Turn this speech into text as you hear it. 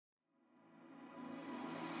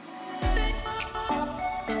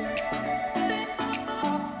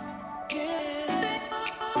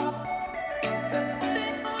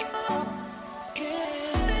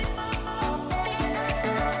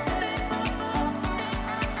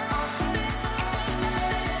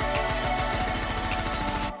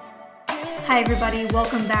Hi everybody,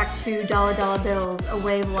 welcome back to Dollar Bills, a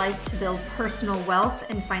way of life to build personal wealth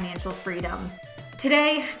and financial freedom.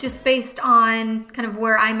 Today, just based on kind of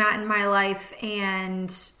where I'm at in my life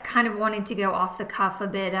and kind of wanting to go off the cuff a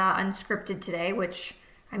bit unscripted today, which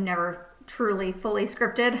I'm never truly fully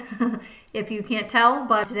scripted, if you can't tell,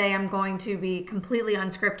 but today I'm going to be completely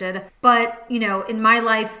unscripted. But, in my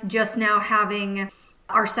life, just now having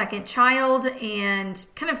our second child and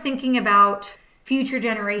kind of thinking about future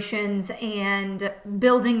generations and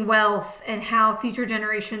building wealth and how future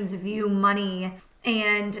generations view money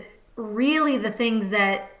and really the things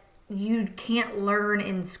that you can't learn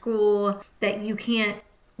in school, that you can't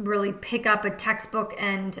really pick up a textbook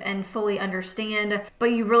and fully understand,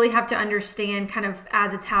 but you really have to understand kind of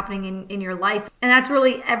as it's happening in your life. And that's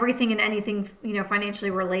really everything and anything,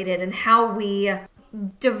 financially related, and how we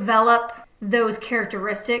develop those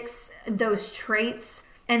characteristics, those traits,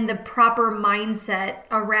 and the proper mindset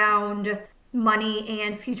around money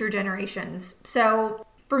and future generations. So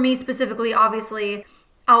for me specifically, obviously,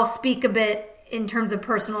 I'll speak a bit in terms of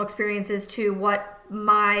personal experiences to what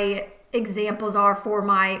my examples are for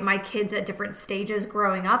my kids at different stages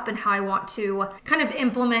growing up and how I want to kind of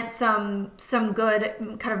implement some good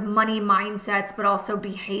kind of money mindsets, but also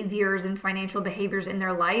behaviors and financial behaviors in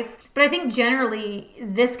their life. But I think generally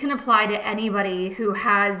this can apply to anybody who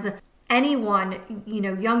has anyone,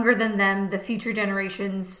 younger than them, the future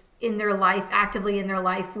generations in their life, actively in their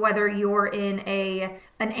life, whether you're in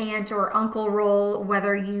an aunt or uncle role,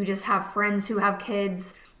 whether you just have friends who have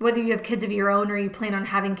kids, whether you have kids of your own or you plan on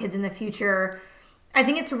having kids in the future. I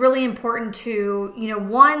think it's really important to,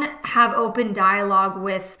 one, have open dialogue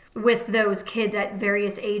with those kids at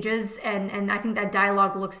various ages. And I think that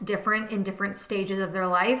dialogue looks different in different stages of their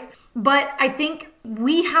life. But I think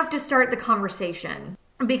we have to start the conversation.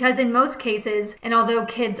 Because in most cases, and although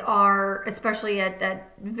kids are, especially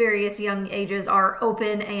at various young ages, are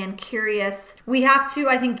open and curious, we have to,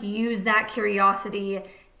 I think, use that curiosity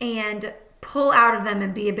and pull out of them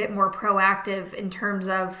and be a bit more proactive in terms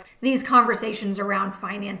of these conversations around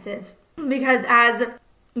finances. Because as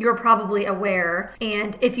you're probably aware,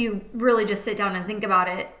 and if you really just sit down and think about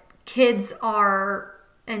it, kids are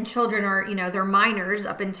and children are, they're minors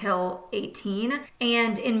up until 18.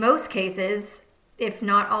 And in most cases, if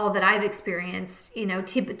not all that I've experienced,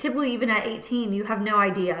 typically even at 18, you have no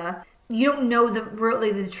idea. You don't know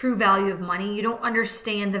the true value of money. You don't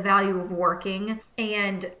understand the value of working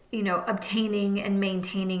and, obtaining and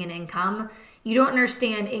maintaining an income. You don't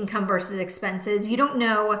understand income versus expenses. You don't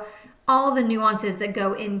know all the nuances that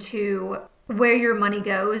go into where your money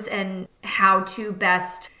goes and how to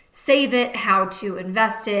best save it, how to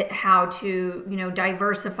invest it, how to,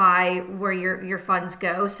 diversify where your funds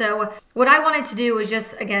go. So what I wanted to do was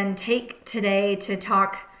just, again, take today to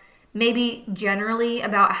talk maybe generally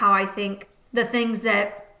about how I think the things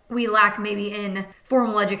that we lack maybe in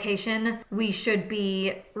formal education, we should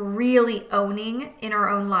be really owning in our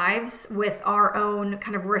own lives with our own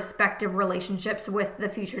kind of respective relationships with the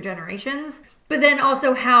future generations. But then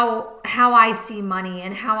also how I see money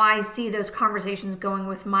and how I see those conversations going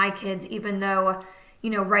with my kids, even though,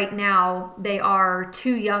 right now they are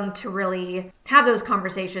too young to really have those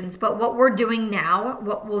conversations. But what we're doing now,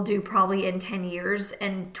 what we'll do probably in 10 years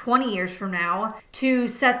and 20 years from now to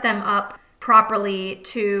set them up properly,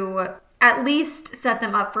 to at least set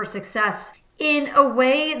them up for success in a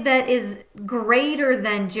way that is greater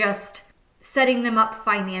than just setting them up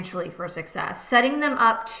financially for success, setting them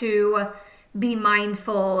up to be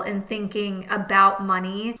mindful and thinking about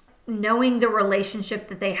money, knowing the relationship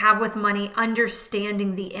that they have with money,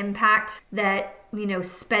 understanding the impact that,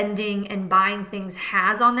 spending and buying things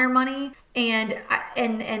has on their money. And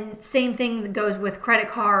same thing goes with credit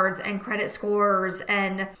cards and credit scores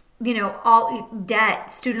and, all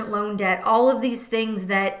debt, student loan debt, all of these things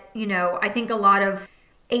that, I think a lot of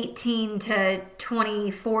 18 to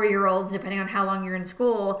 24-year-olds, depending on how long you're in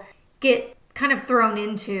school, get kind of thrown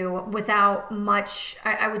into without much,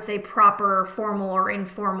 I would say, proper formal or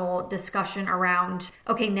informal discussion around,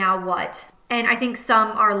 okay, now what? And I think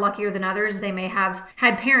some are luckier than others. They may have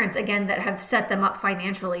had parents, again, that have set them up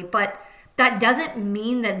financially, but that doesn't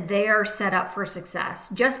mean that they're set up for success.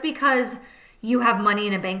 Just because you have money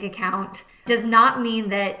in a bank account does not mean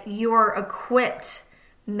that you're equipped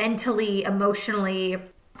mentally, emotionally,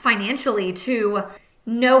 financially to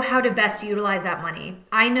know how to best utilize that money.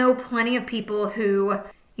 I know plenty of people who,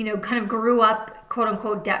 kind of grew up, quote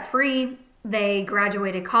unquote, debt free. They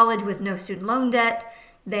graduated college with no student loan debt.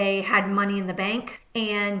 they had money in the bank,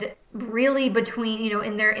 and really between,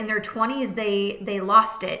 in their 20s, they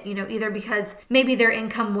lost it, either because maybe their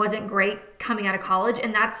income wasn't great coming out of college.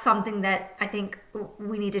 And that's something that I think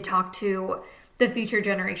we need to talk to the future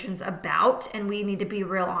generations about, and we need to be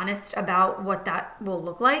real honest about what that will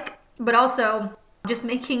look like. But also just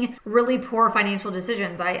making really poor financial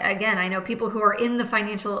decisions. I know people who are in the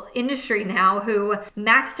financial industry now who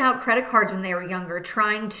maxed out credit cards when they were younger,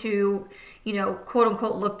 trying to, quote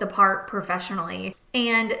unquote, look the part professionally.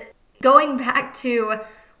 And going back to,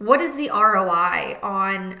 what is the ROI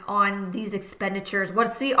on these expenditures?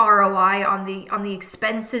 What's the ROI on the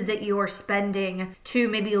expenses that you are spending to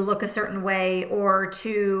maybe look a certain way or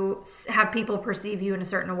to have people perceive you in a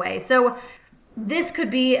certain way? So this could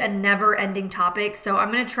be a never-ending topic. So I'm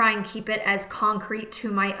going to try and keep it as concrete to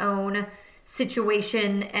my own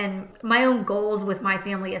situation and my own goals with my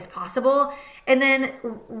family as possible. And then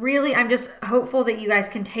really, I'm just hopeful that you guys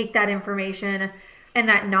can take that information and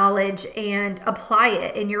that knowledge and apply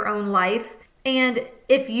it in your own life. And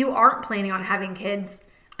if you aren't planning on having kids,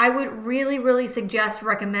 I would really, really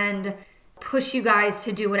recommend, push you guys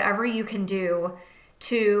to do whatever you can do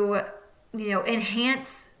to,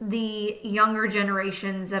 enhance the younger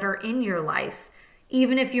generations that are in your life.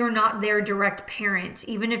 Even if you're not their direct parent,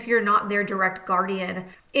 even if you're not their direct guardian,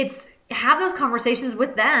 have those conversations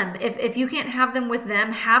with them. If you can't have them with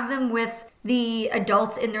them, have them with the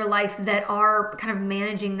adults in their life that are kind of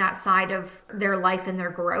managing that side of their life and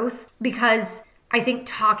their growth. Because I think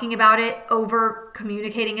talking about it, over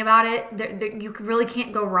communicating about it, you really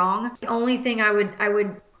can't go wrong. The only thing I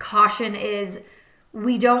would caution is,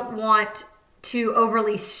 we don't want to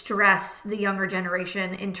overly stress the younger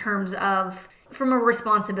generation in terms of, from a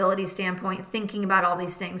responsibility standpoint, thinking about all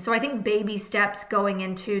these things. So I think baby steps going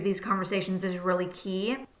into these conversations is really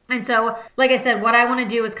key. And so, like I said, what I want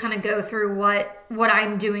to do is kind of go through what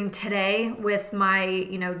I'm doing today with my,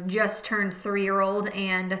 just turned 3-year-old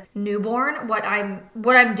and newborn, what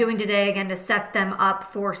I'm doing today, again, to set them up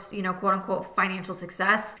for, quote unquote, financial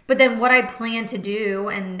success. But then what I plan to do,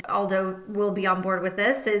 and Aldo will be on board with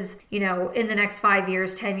this, is, in the next 5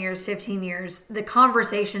 years, 10 years, 15 years, the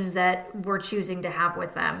conversations that we're choosing to have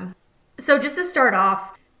with them. So just to start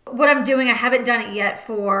off, what I'm doing, I haven't done it yet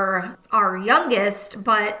for our youngest,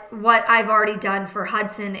 but what I've already done for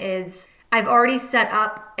Hudson is I've already set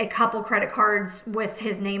up a couple credit cards with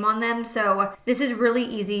his name on them. So this is really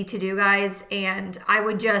easy to do, guys. And I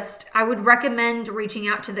would recommend reaching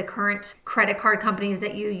out to the current credit card companies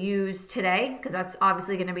that you use today, because that's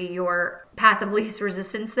obviously going to be your path of least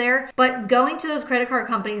resistance there. But going to those credit card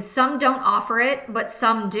companies, some don't offer it, but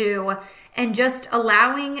some do. And just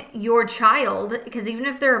allowing your child, because even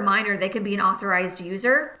if they're a minor, they could be an authorized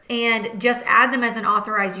user, and just add them as an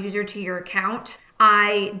authorized user to your account.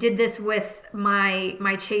 I did this with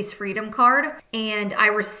my Chase Freedom card, and I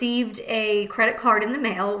received a credit card in the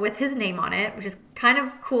mail with his name on it, which is kind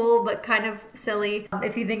of cool, but kind of silly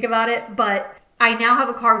if you think about it. But I now have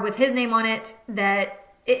a card with his name on it that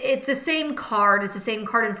it's the same card. It's the same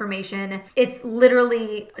card information. It's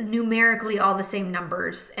literally numerically all the same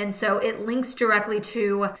numbers. And so it links directly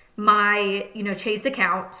to my, Chase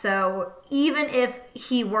account. So even if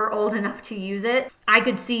he were old enough to use it, I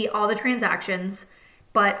could see all the transactions.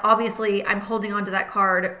 But obviously I'm holding onto that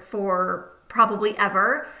card for probably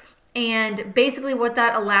ever. And basically what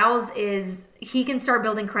that allows is he can start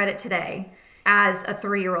building credit today. As a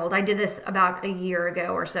 3-year-old. I did this about a year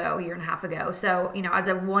ago or so, a year and a half ago. So, as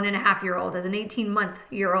a 1.5-year-old, as an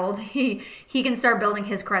 18-month-year-old, he can start building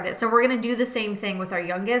his credit. So we're going to do the same thing with our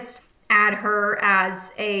youngest, add her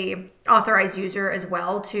as a authorized user as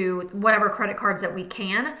well to whatever credit cards that we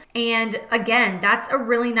can. And again, that's a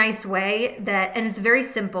really nice way and it's very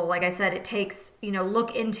simple. Like I said, it takes,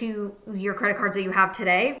 look into your credit cards that you have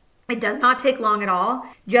today. It does not take long at all.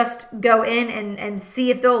 Just go in and see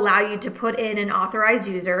if they'll allow you to put in an authorized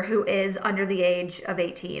user who is under the age of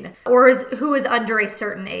 18 or who is under a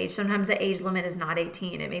certain age. Sometimes the age limit is not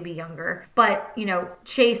 18. It may be younger. But,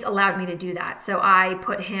 Chase allowed me to do that. So I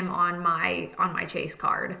put him on my Chase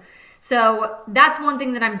card. So that's one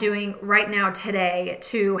thing that I'm doing right now today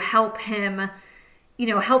to help him,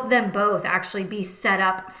 help them both actually be set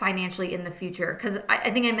up financially in the future. Because I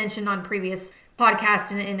think I mentioned on previous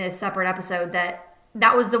podcast in a separate episode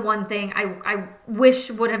that was the one thing I wish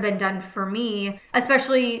would have been done for me,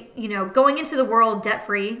 especially, going into the world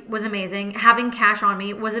debt-free was amazing. Having cash on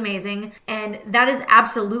me was amazing. And that is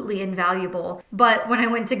absolutely invaluable. But when I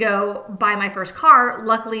went to go buy my first car,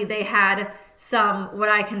 luckily they had some, what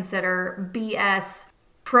I consider BS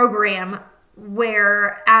program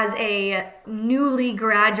where as a newly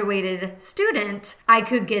graduated student, I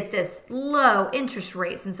could get this low interest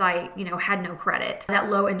rate since I, had no credit.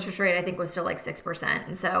 That low interest rate I think was still like 6%.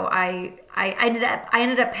 And so I ended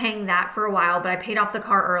up paying that for a while, but I paid off the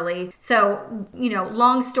car early. So,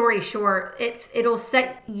 long story short, it'll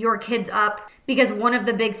set your kids up, because one of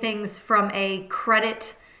the big things from a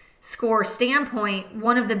credit score standpoint,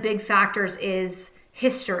 one of the big factors is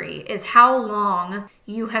history, is how long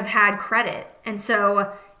you have had credit. And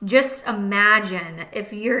so just imagine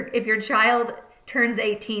if your child turns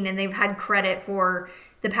 18 and they've had credit for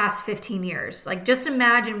the past 15 years. Like, just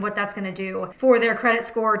imagine what that's going to do for their credit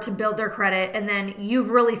score, to build their credit. And then you've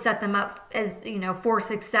really set them up as, for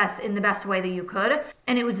success in the best way that you could.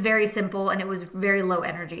 And it was very simple and it was very low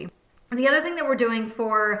energy. The other thing that we're doing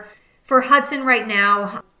for Hudson right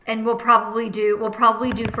now, and we'll probably do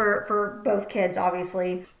for both kids,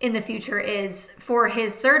 obviously, in the future, is for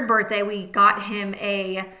his 3rd birthday, we got him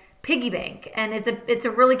a piggy bank. And it's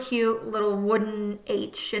a really cute little wooden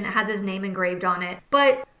H, and it has his name engraved on it.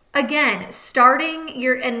 But again,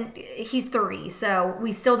 and he's 3, so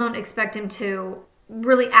we still don't expect him to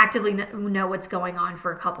really actively know what's going on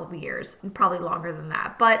for a couple of years, probably longer than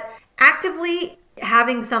that. But actively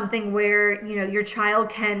having something where, your child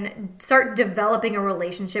can start developing a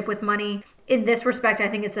relationship with money. In this respect, I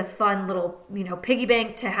think it's a fun little, piggy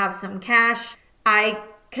bank to have some cash. I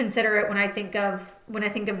consider it, when I think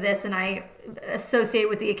of this, and I associate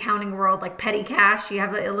with the accounting world, like petty cash. You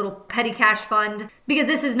have a little petty cash fund, because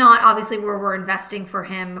this is not obviously where we're investing for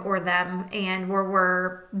him or them, and where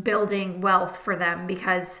we're building wealth for them.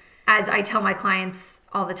 Because as I tell my clients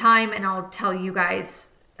all the time, and I'll tell you guys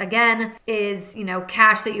again, is,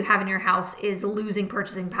 cash that you have in your house is losing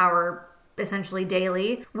purchasing power essentially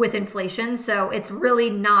daily with inflation. So it's really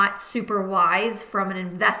not super wise from an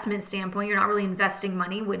investment standpoint. You're not really investing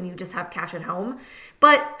money when you just have cash at home.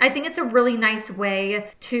 But I think it's a really nice way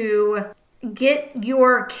to get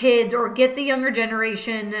your kids, or get the younger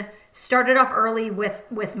generation, started off early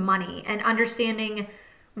with money, and understanding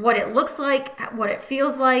what it looks like, what it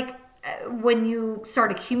feels like when you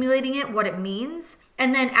start accumulating it, what it means.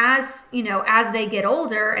 And then as they get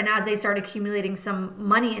older and as they start accumulating some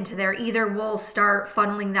money into there, either we'll start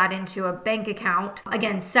funneling that into a bank account,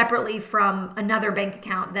 again, separately from another bank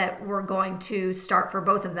account that we're going to start for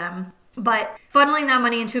both of them. But funneling that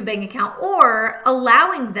money into a bank account, or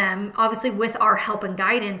allowing them, obviously with our help and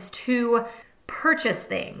guidance, to purchase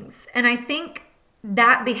things. And I think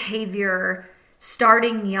that behavior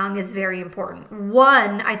starting young is very important.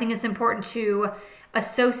 One, I think it's important to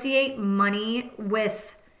associate money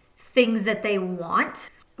with things that they want,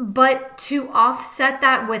 but to offset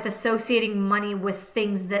that with associating money with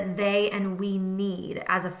things that they and we need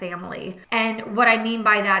as a family. And what I mean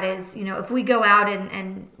by that is, if we go out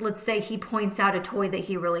and let's say he points out a toy that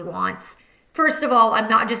he really wants. First of all, I'm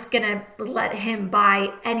not just going to let him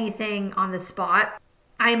buy anything on the spot.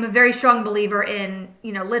 I am a very strong believer in,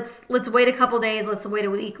 let's wait a couple days, let's wait a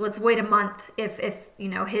week, let's wait a month if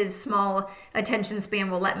his small attention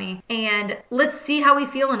span will let me. And let's see how we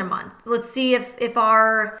feel in a month. Let's see if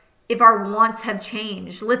our wants have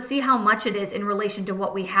changed. Let's see how much it is in relation to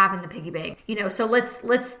what we have in the piggy bank. So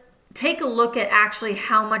let's take a look at actually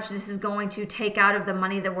how much this is going to take out of the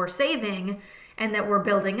money that we're saving and that we're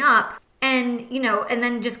building up. And, and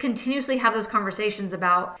then just continuously have those conversations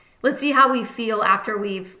about, let's see how we feel after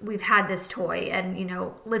we've had this toy. And,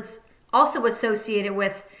 let's also associate it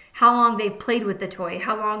with how long they've played with the toy,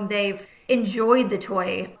 how long they've enjoyed the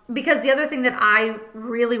toy. Because the other thing that I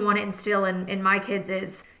really want to instill in my kids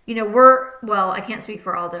is, I can't speak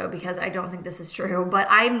for Aldo because I don't think this is true, but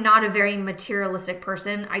I'm not a very materialistic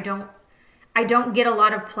person. I don't get a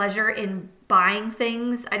lot of pleasure in buying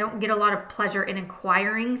things. I don't get a lot of pleasure in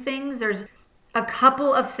acquiring things. There's a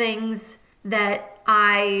couple of things that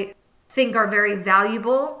I think are very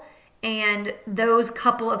valuable, and those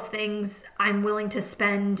couple of things I'm willing to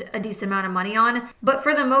spend a decent amount of money on. But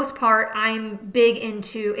for the most part, I'm big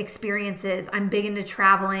into experiences. I'm big into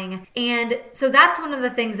traveling. And so that's one of the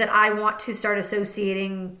things that I want to start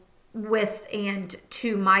associating with and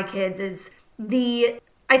to my kids is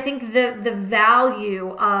I think the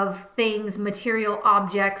value of things, material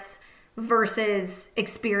objects versus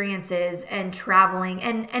experiences and traveling,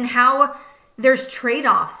 and how there's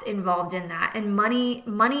trade-offs involved in that, and money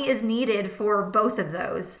is needed for both of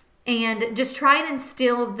those. And just try and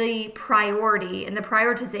instill the priority and the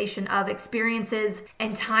prioritization of experiences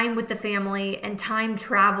and time with the family and time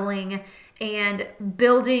traveling and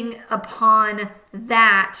building upon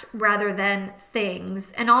that rather than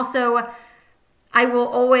things. And also, I will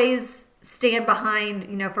always stand behind,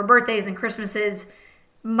 for birthdays and Christmases,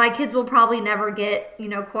 my kids will probably never get,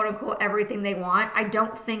 quote unquote, everything they want. I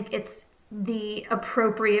don't think it's the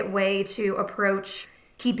appropriate way to approach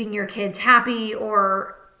keeping your kids happy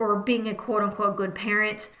or being a quote unquote good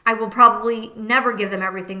parent. I will probably never give them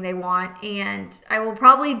everything they want, and I will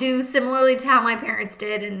probably do similarly to how my parents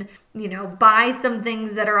did and, buy some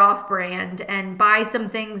things that are off brand and buy some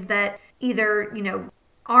things that either,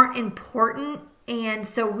 aren't important, and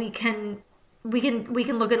so we can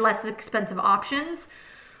look at less expensive options,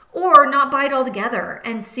 or not buy it all together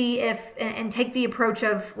and see and take the approach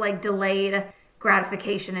of like delayed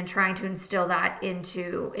gratification and trying to instill that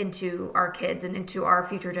into our kids and into our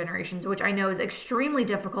future generations, which I know is extremely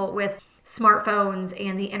difficult with smartphones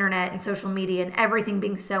and the internet and social media and everything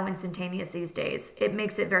being so instantaneous these days. It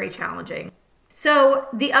makes it very challenging. So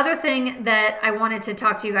the other thing that I wanted to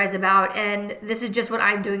talk to you guys about, and this is just what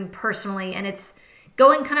I'm doing personally, and it's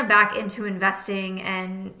going kind of back into investing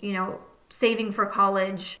and, saving for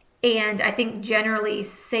college. And I think generally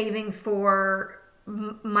saving for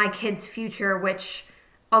my kids' future, which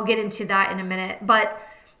I'll get into that in a minute. But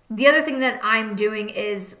the other thing that I'm doing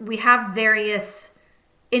is we have various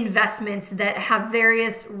investments that have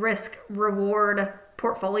various risk reward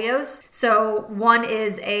portfolios. So one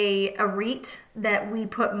is a REIT that we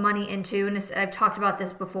put money into, and I've talked about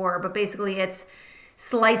this before, but basically it's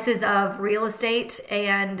slices of real estate,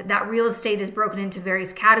 and that real estate is broken into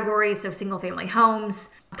various categories. So single family homes,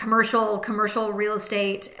 commercial real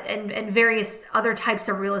estate, and various other types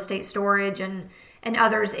of real estate storage and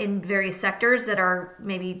others in various sectors that are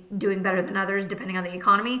maybe doing better than others depending on the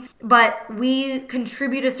economy. But we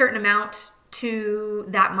contribute a certain amount to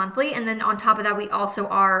that monthly. And then on top of that, we also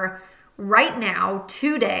are right now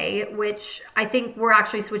today, which I think we're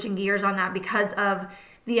actually switching gears on that because of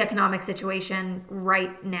the economic situation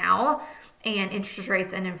right now and interest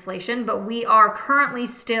rates and inflation. But we are currently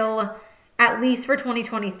still, at least for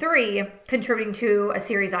 2023, contributing to a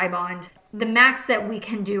Series I bond. The max that we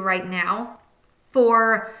can do right now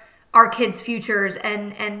for our kids' futures.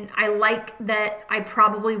 And I like that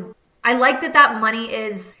that money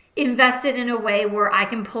is invested in a way where I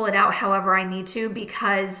can pull it out however I need to,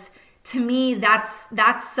 because to me, that's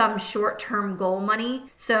some short-term goal money.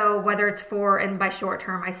 So whether it's and by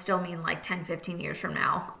short-term, I still mean like 10, 15 years from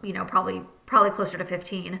now, probably closer to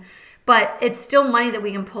 15. But it's still money that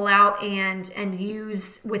we can pull out and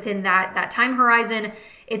use within that time horizon.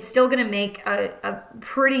 It's still going to make a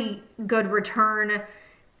pretty good return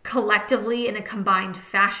collectively in a combined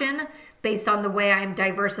fashion based on the way I'm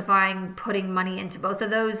diversifying, putting money into both of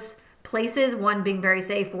those places, one being very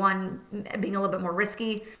safe, one being a little bit more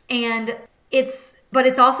risky. And it's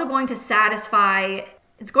also going to satisfy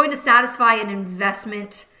an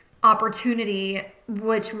investment opportunity,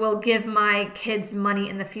 which will give my kids money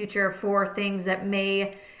in the future for things that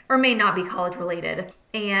may or may not be college related.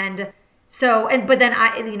 And so, but then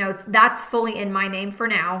that's fully in my name for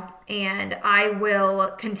now. And I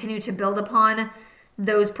will continue to build upon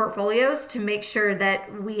those portfolios to make sure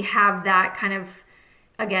that we have that kind of,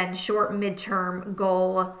 again, short midterm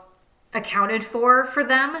goal accounted for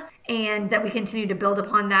them, and that we continue to build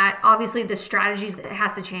upon that. Obviously, the strategies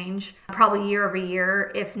has to change probably year over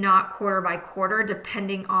year, if not quarter by quarter,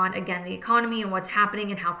 depending on, again, the economy and what's happening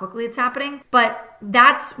and how quickly it's happening. But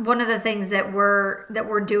that's one of the things that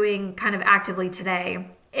we're doing kind of actively today.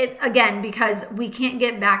 Again, because we can't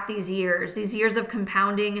get back these years of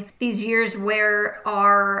compounding, these years where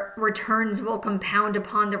our returns will compound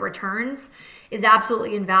upon the returns is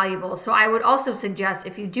absolutely invaluable. So I would also suggest,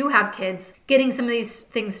 if you do have kids, getting some of these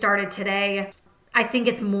things started today. I think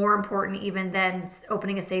it's more important even than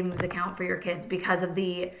opening a savings account for your kids because of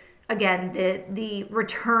the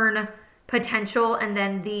return potential, and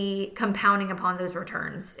then the compounding upon those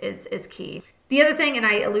returns is key. The other thing, and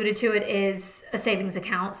I alluded to it, is a savings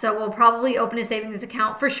account. So we'll probably open a savings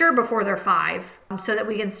account for sure before they're 5, so that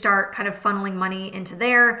we can start kind of funneling money into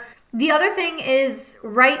there. The other thing is,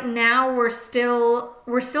 right now we're still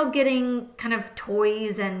getting kind of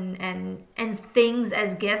toys and things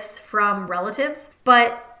as gifts from relatives,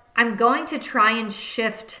 but I'm going to try and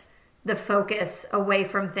shift the focus away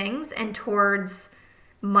from things and towards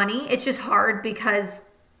money. It's just hard because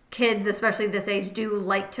kids, especially this age, do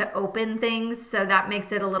like to open things, so that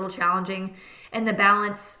makes it a little challenging, and the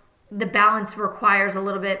balance requires a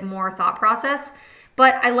little bit more thought process.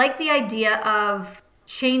 But I like the idea of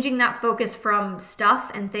changing that focus from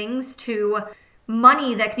stuff and things to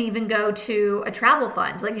money that can even go to a travel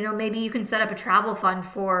fund. Like, maybe you can set up a travel fund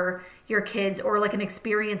for your kids, or like an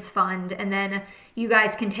experience fund, and then you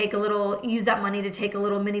guys can use that money to take a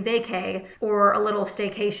little mini vacay or a little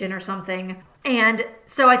staycation or something. And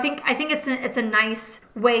so I think it's a nice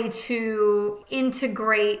way to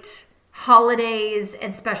integrate holidays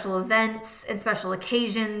and special events and special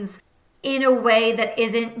occasions in a way that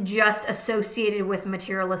isn't just associated with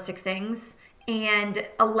materialistic things and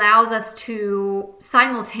allows us to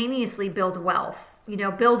simultaneously build wealth.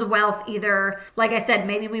 Build wealth either, like I said,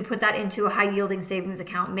 maybe we put that into a high yielding savings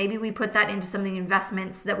account. Maybe we put that into some of the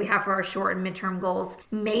investments that we have for our short and midterm goals.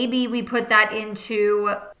 Maybe we put that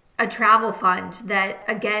into a travel fund that,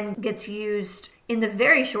 again, gets used in the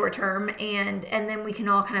very short term, and then we can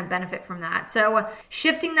all kind of benefit from that. So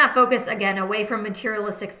shifting that focus, again, away from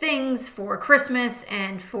materialistic things for Christmas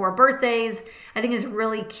and for birthdays, I think is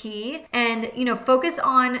really key. And, focus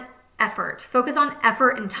on effort. Focus on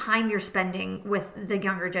effort and time you're spending with the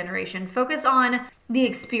younger generation. Focus on the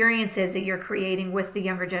experiences that you're creating with the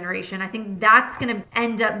younger generation. I think that's going to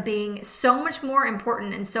end up being so much more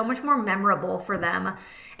important and so much more memorable for them.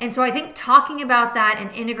 And so I think talking about that and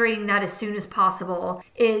integrating that as soon as possible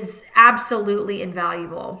is absolutely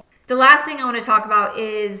invaluable. The last thing I want to talk about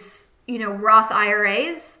is, Roth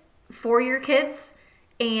IRAs for your kids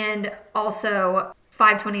and also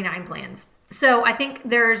 529 plans. So I think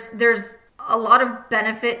there's a lot of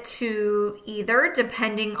benefit to either,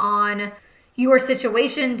 depending on your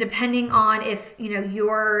situation, depending on if,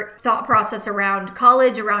 your thought process around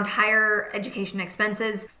college, around higher education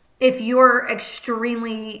expenses. If you're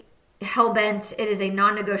extremely hell-bent, it is a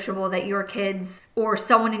non-negotiable that your kids or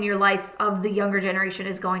someone in your life of the younger generation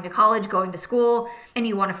is going to college, going to school, and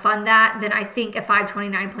you want to fund that, then I think a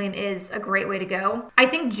 529 plan is a great way to go. I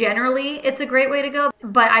think generally it's a great way to go,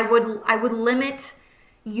 but I would limit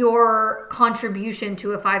your contribution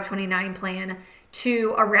to a 529 plan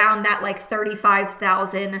to around that like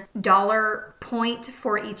 $35,000 point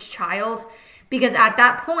for each child. Because at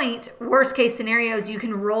that point, worst case scenarios, you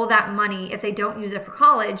can roll that money, if they don't use it for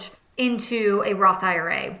college, into a Roth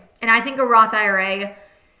IRA. And I think a Roth IRA,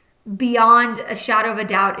 beyond a shadow of a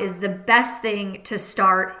doubt, is the best thing to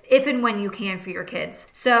start if and when you can for your kids.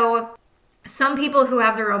 So some people who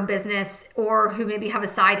have their own business or who maybe have a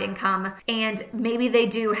side income and maybe they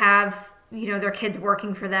do have their kids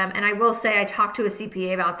working for them. And I will say, I talked to a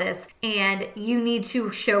CPA about this, and you need to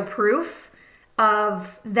show proof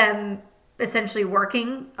of them essentially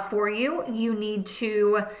working for you. You need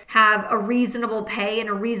to have a reasonable pay and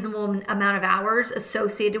a reasonable amount of hours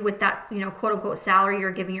associated with that, quote unquote salary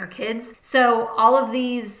you're giving your kids. So all of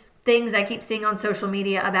these things I keep seeing on social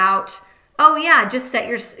media about, oh yeah, just set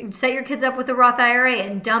your kids up with a Roth IRA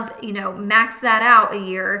and dump, max that out a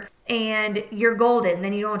year and you're golden.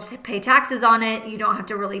 Then you don't have to pay taxes on it. You don't have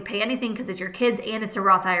to really pay anything because it's your kids and it's a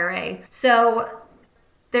Roth IRA. So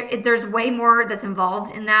there's way more that's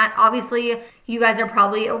involved in that. Obviously, you guys are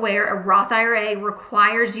probably aware a Roth IRA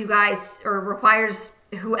requires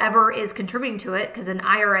whoever is contributing to it, because an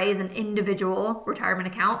IRA is an individual retirement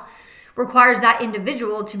account, requires that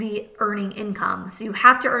individual to be earning income. So you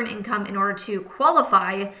have to earn income in order to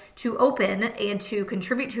qualify to open and to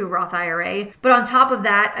contribute to a Roth IRA. But on top of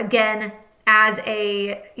that, again, as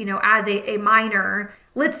a minor,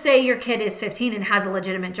 let's say your kid is 15 and has a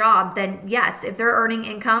legitimate job, then yes, if they're earning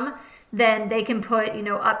income, then they can put,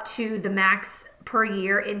 up to the max per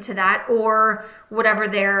year into that, or whatever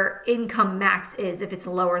their income max is. If it's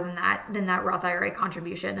lower than that Roth IRA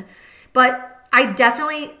contribution. But I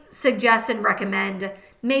definitely suggest and recommend,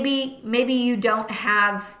 maybe you don't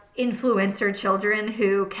have influencer children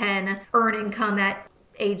who can earn income at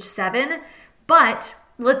age 7, but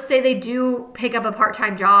let's say they do pick up a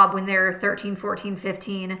part-time job when they're 13, 14,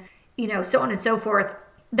 15, so on and so forth.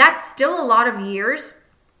 That's still a lot of years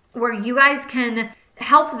where you guys can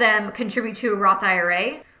help them contribute to a Roth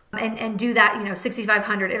IRA and do that,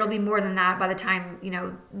 $6,500. It'll be more than that by the time,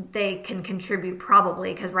 they can contribute,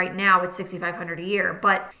 probably, because right now it's $6,500 a year.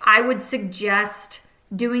 But I would suggest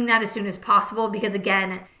doing that as soon as possible, because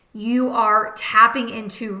again, you are tapping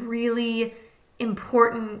into really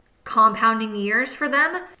important compounding years for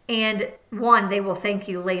them. And one, they will thank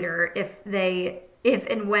you later if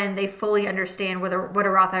and when they fully understand what a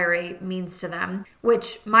Roth IRA means to them,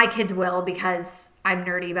 which my kids will, because I'm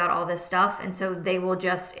nerdy about all this stuff. And so they will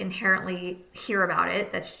just inherently hear about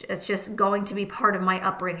it. That's just going to be part of my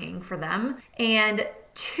upbringing for them. And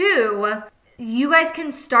two, you guys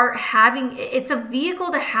can start it's a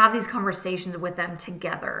vehicle to have these conversations with them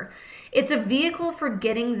together. It's a vehicle for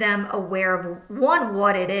getting them aware of, one,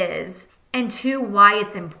 what it is, and two, why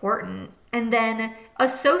it's important. And then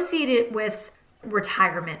associate it with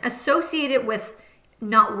retirement, associate it with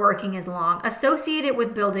not working as long, associate it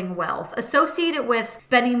with building wealth, associate it with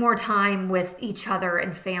spending more time with each other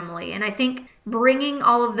and family. And I think bringing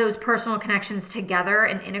all of those personal connections together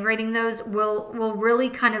and integrating those will really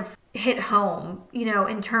kind of hit home,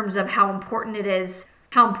 in terms of how important it is,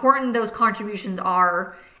 how important those contributions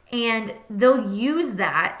are. And they'll use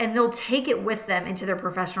that and they'll take it with them into their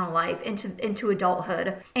professional life, into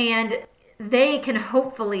adulthood. And they can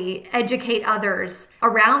hopefully educate others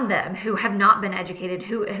around them who have not been educated,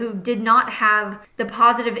 who did not have the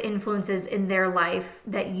positive influences in their life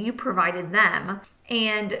that you provided them.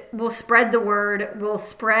 And will spread the word, will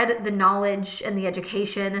spread the knowledge and the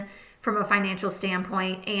education from a financial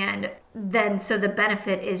standpoint. And then so the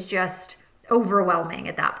benefit is just overwhelming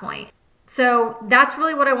at that point. So that's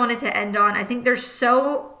really what I wanted to end on. I think there's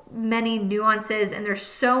so many nuances and there's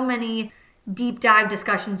so many deep dive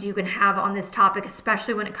discussions you can have on this topic,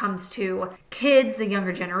 especially when it comes to kids, the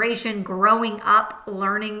younger generation, growing up,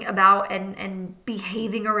 learning about and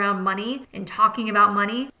behaving around money and talking about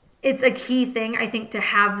money. It's a key thing, I think, to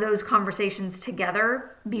have those conversations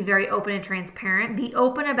together, be very open and transparent, be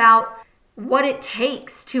open about what it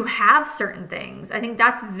takes to have certain things. I think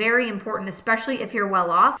that's very important, especially if you're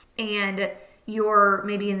well off and you're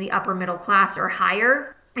maybe in the upper middle class or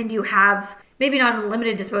higher, and you have maybe not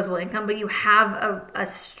unlimited disposable income, but you have a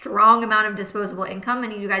strong amount of disposable income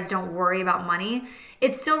and you guys don't worry about money.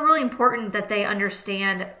 It's still really important that they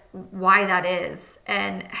understand why that is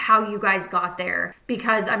and how you guys got there,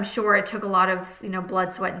 because I'm sure it took a lot of,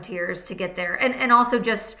 blood, sweat, and tears to get there, and also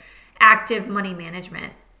just active money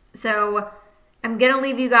management. So I'm going to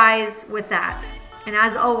leave you guys with that. And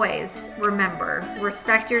as always, remember,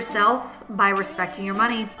 respect yourself by respecting your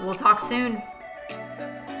money. We'll talk soon.